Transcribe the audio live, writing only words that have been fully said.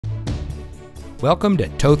Welcome to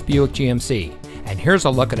Toth Buick GMC, and here's a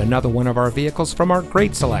look at another one of our vehicles from our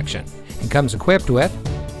great selection, and comes equipped with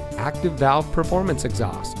active valve performance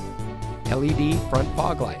exhaust, LED front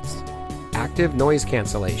fog lights, active noise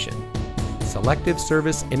cancellation, selective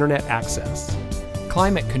service internet access,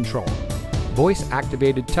 climate control, voice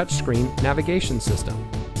activated touchscreen navigation system,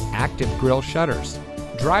 active grille shutters,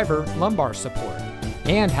 driver lumbar support,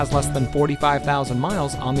 and has less than 45,000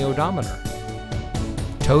 miles on the odometer.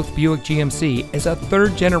 Toth Buick GMC is a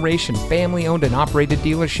third-generation family-owned and operated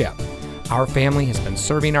dealership. Our family has been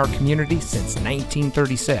serving our community since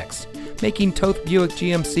 1936, making Toth Buick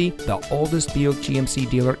GMC the oldest Buick GMC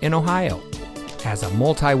dealer in Ohio. As a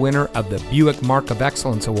multi-winner of the Buick Mark of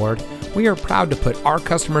Excellence Award, we are proud to put our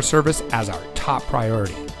customer service as our top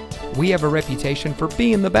priority. We have a reputation for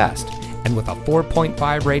being the best, and with a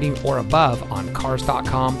 4.5 rating or above on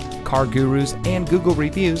Cars.com, Car Gurus, and Google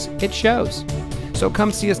reviews, it shows. So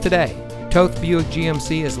come see us today. Toth Buick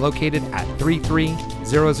GMC is located at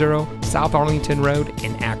 3300 South Arlington Road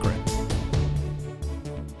in Akron.